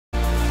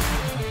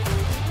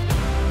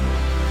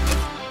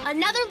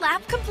Another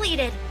lap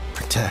completed.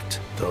 Protect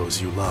those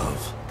you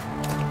love.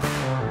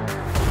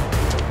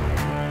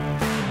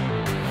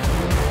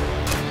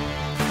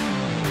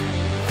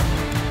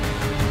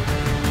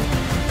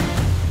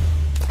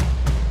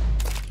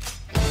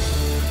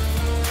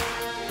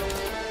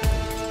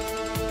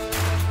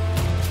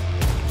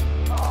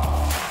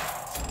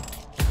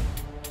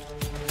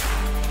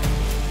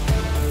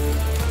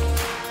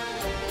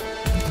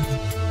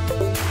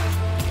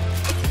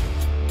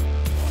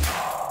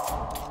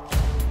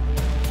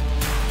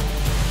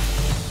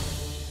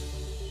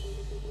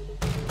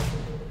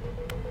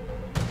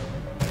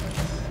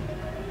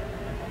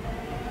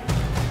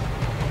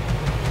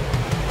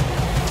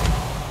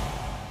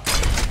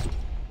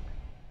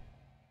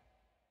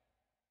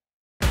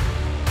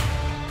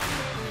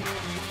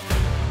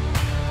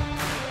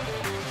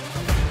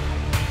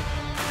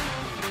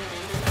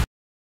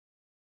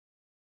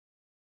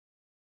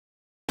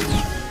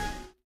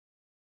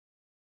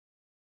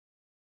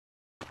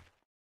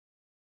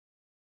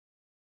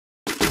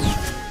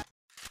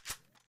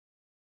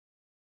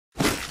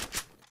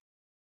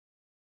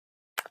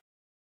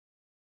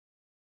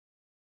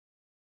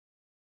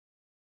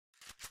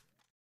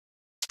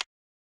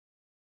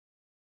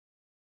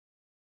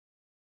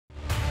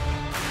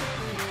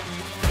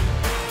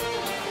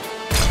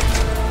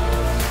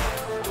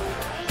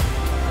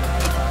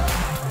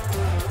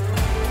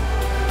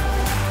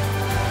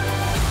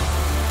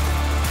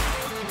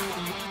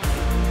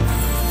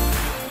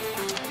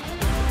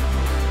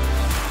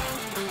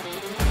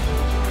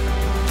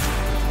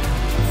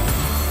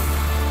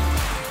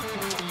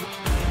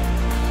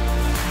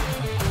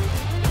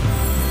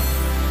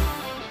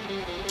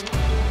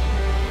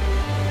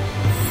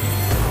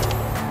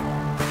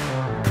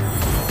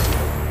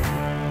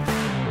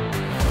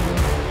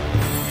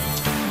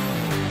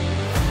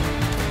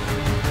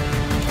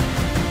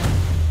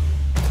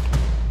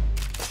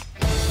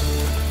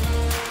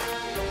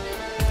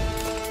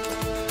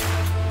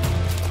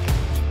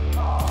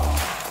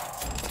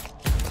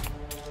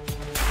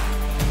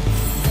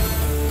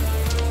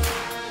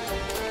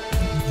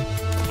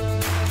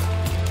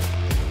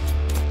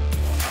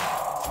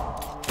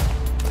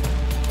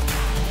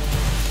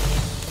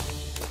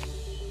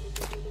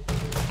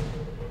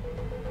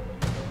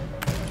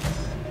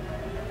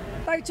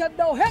 Tay chân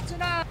đâu hết rồi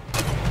nào.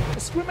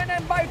 Screaming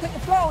and bay take the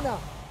flow now.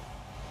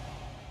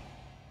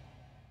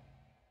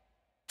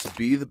 To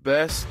be the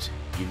best,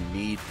 you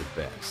need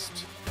the best.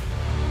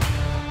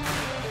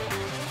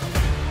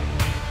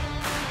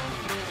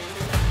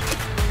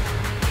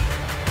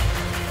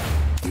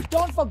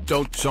 Don't forget.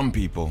 Don't. Some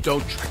people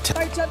don't.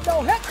 Tay chân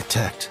đâu hết.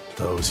 Protect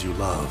those you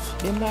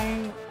love. Đêm nay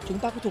chúng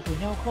ta có thuộc về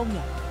nhau không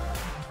nhỉ?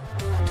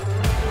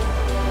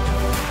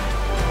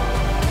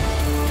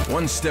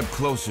 One step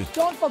closer.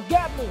 Don't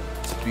forget me.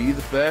 To be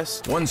the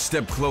best, one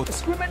step closer.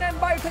 Screaming and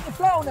bay take the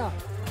flow now.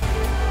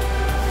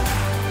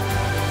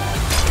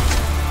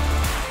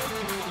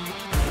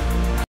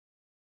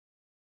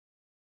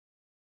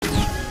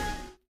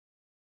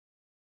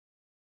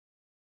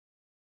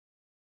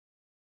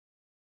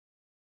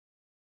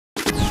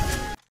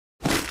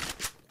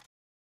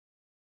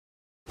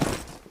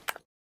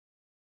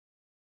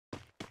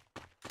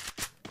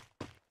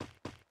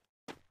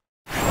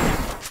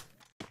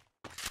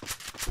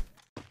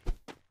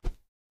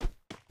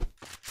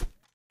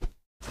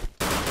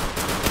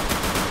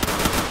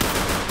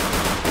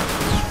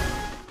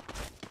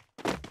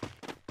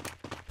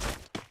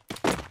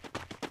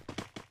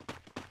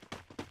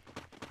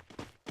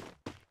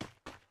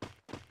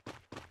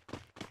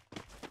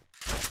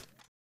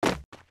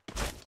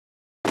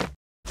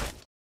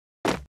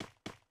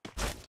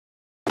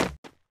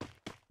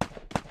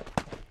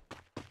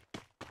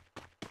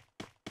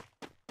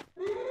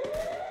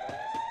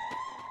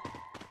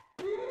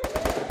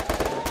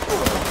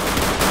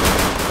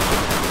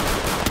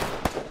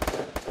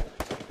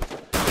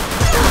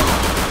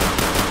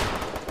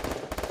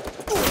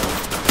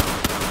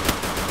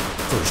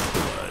 First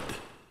blood.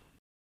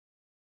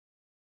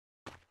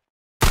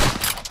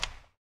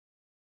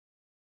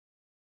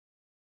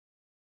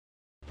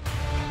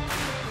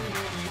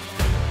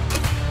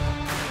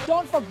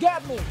 Don't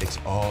forget me. It's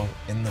all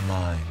in the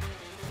mind.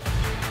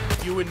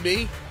 You and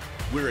me,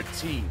 we're a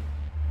team.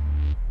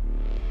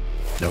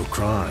 No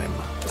crime.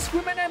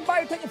 Screaming and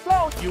bay take the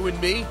flow. You and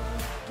me,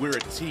 we're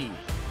a team.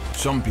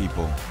 Some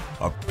people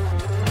are.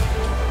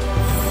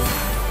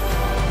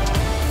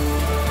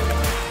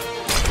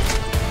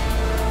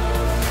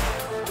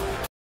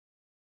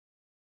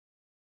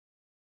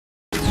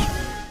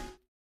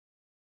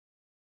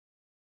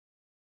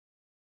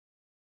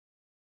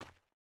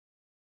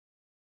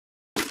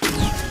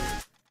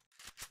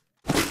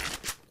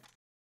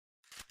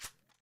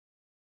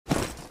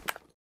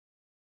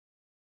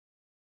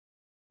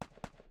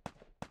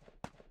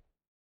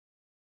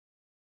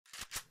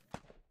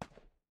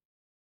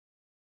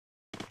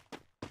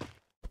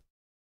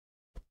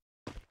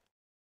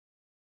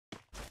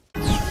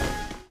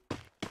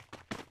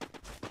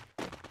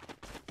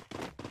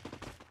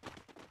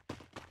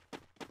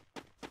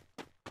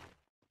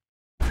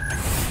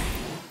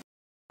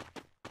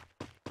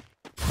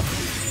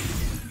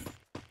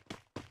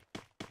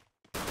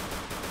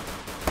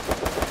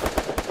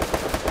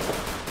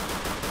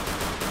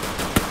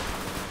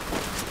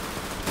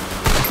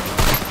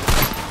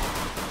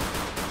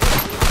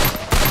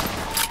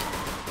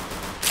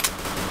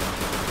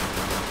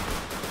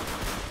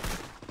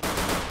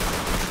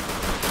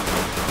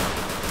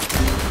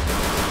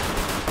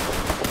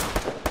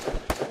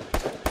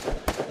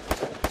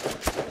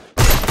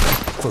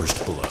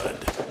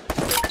 blood.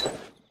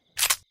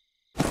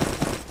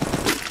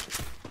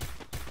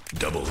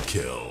 Double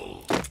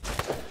kill.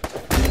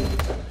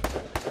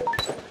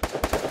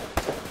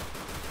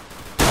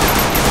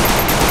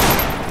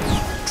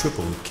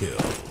 Triple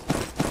kill.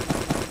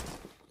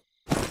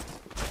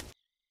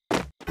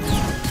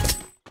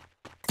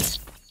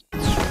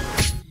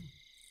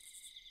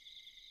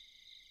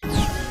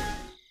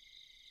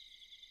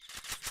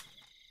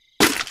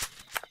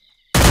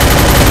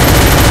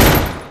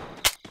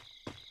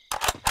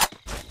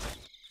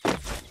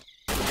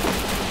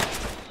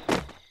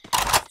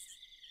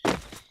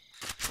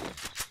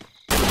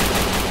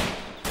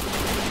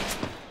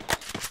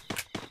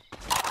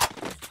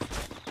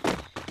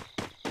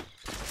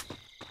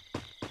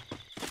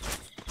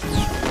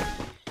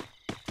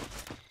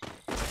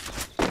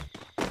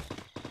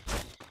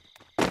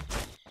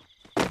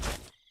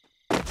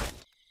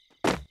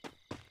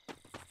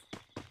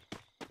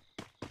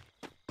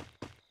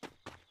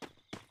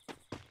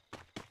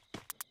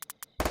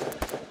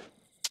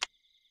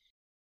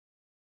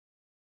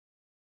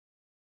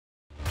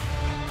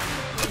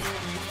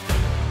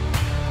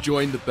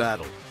 Join the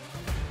battle.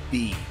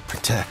 Be.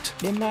 Protect.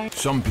 Đêm nay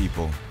Some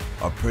people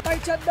are tay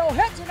chân đâu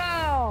hết rồi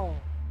nào.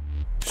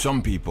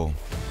 some people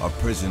are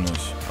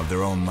prisoners of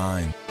their own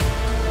mind.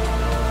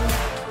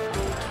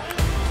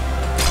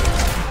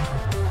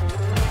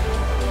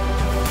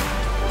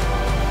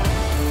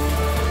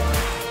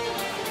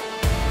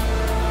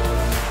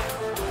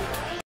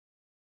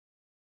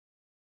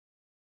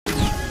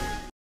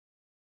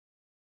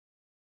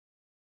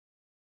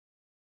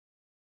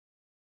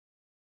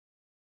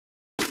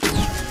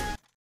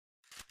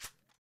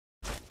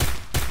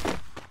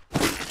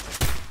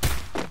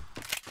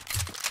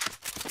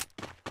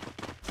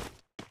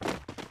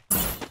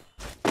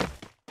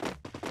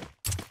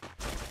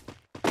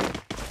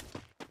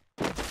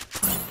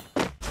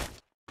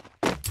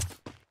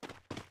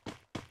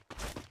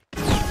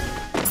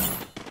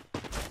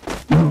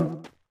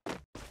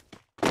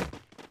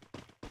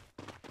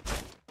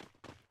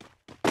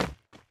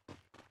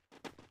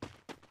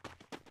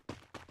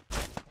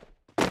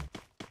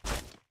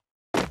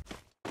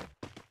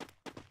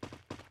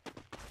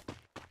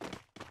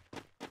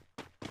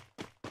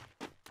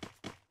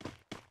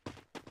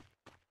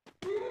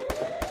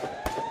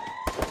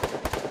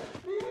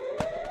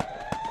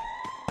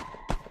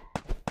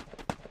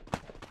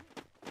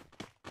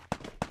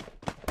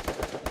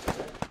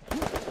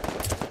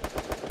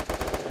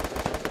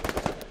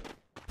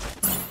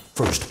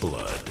 First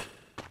blood.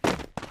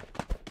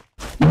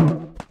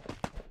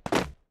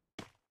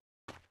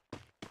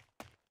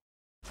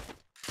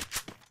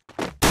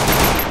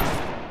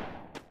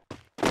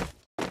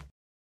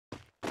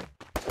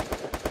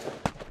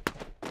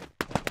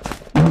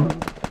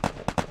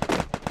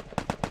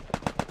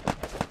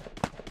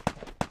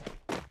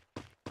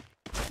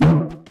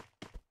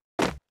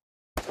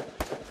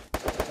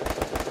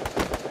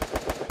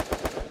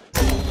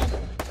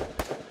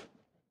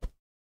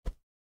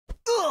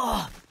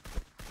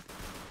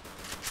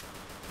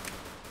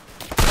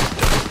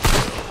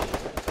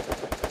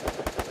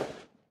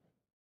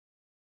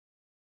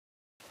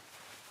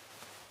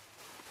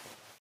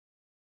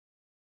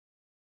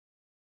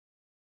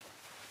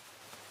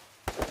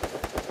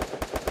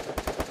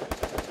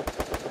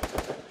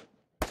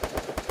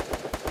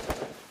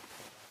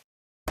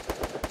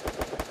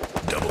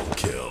 Double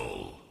kill.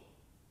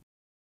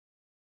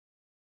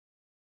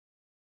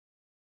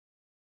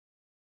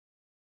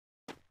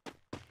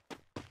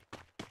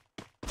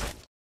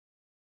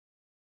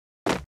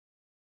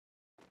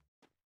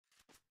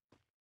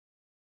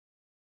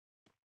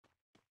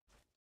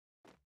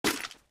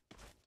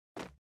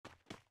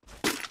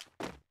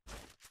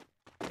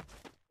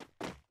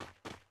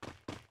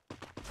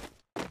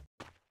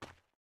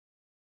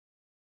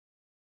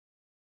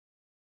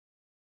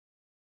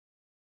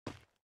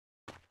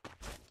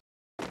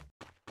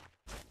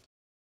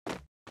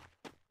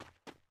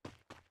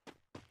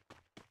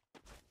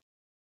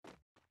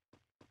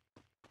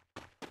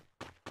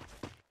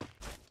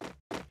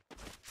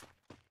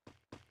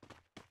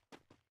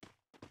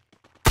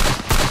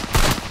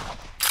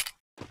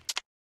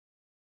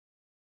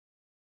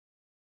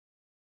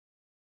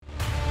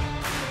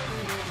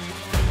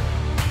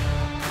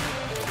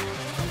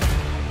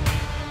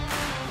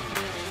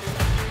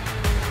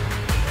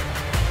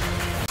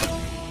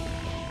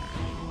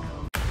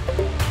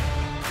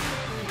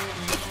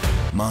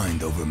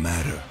 Mind over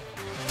matter.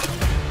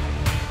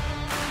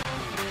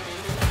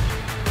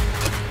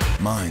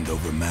 Mind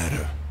over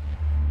matter.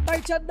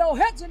 Tay chân đâu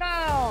hết rồi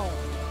nào.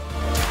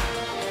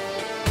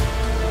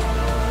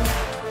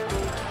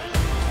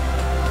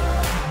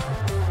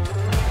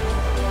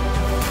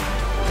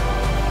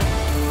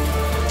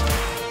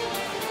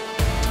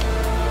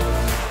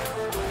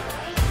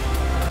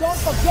 Don't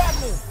forget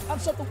me. I'm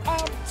so to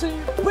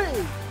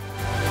MTV.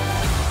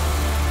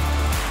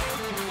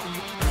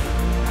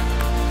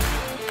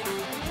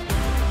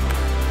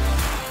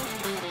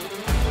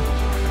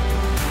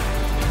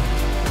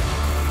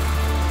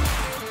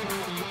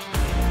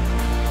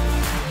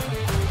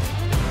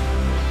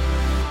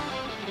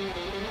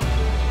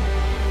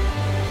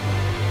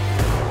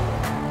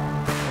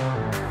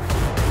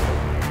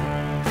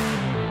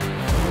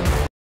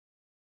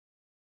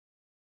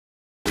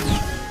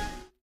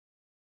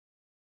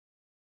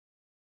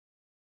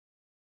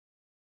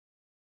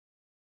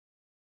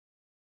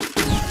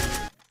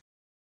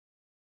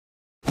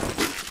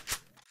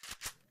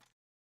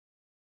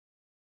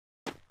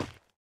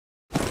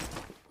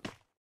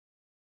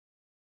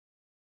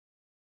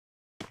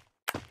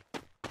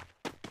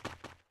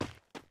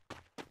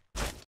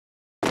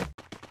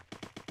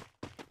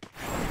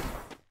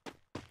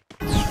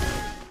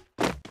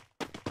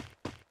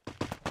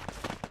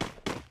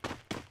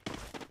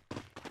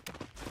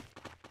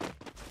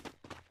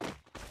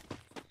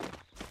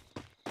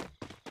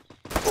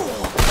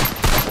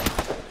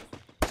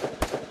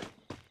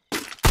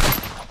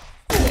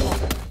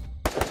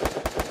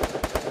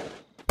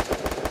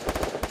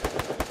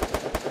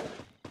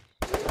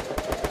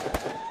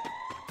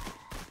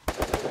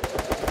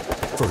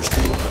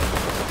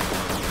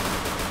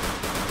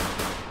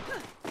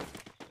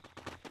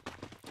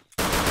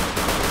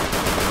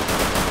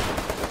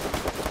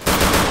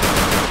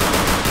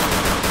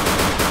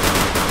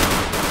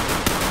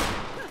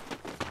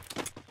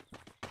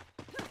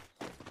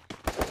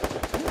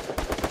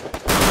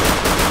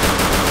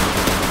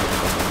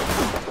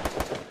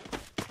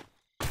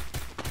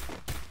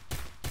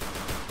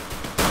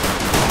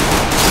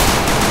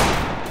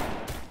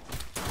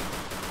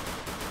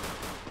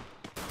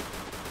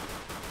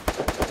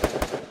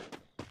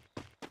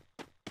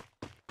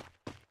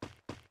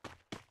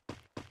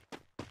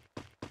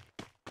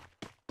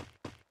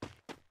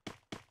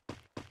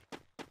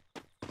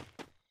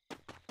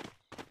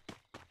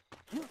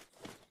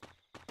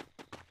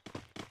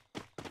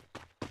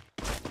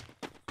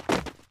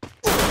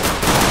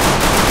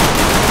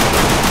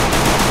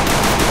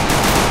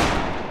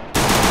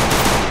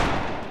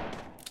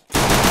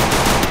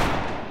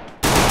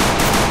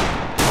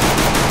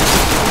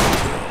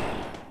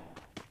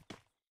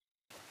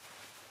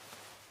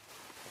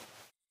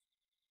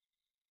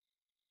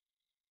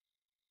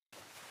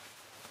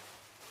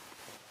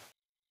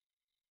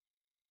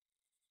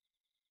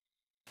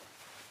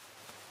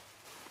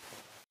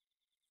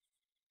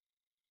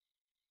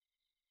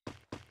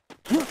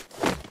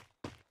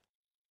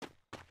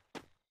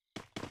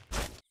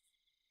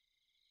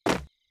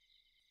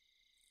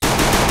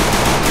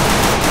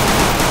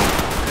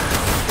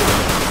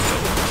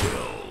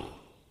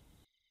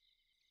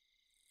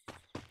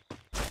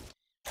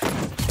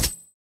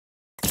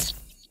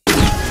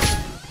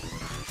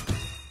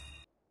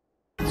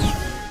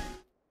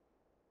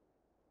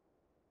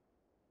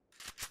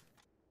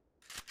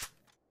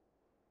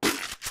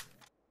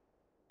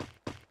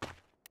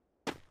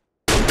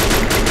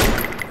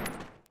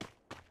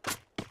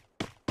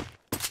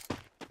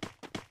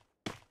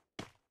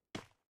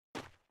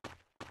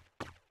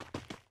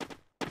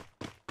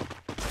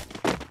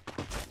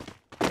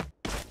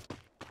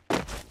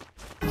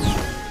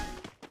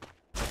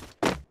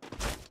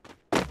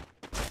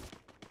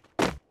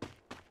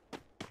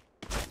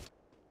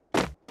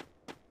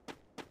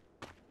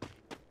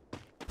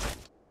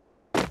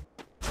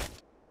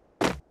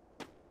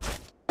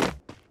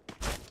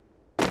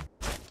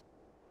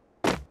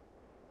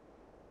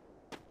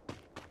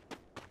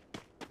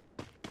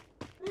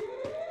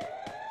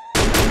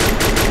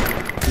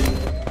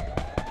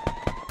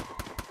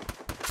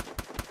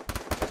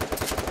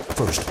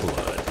 First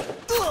blood.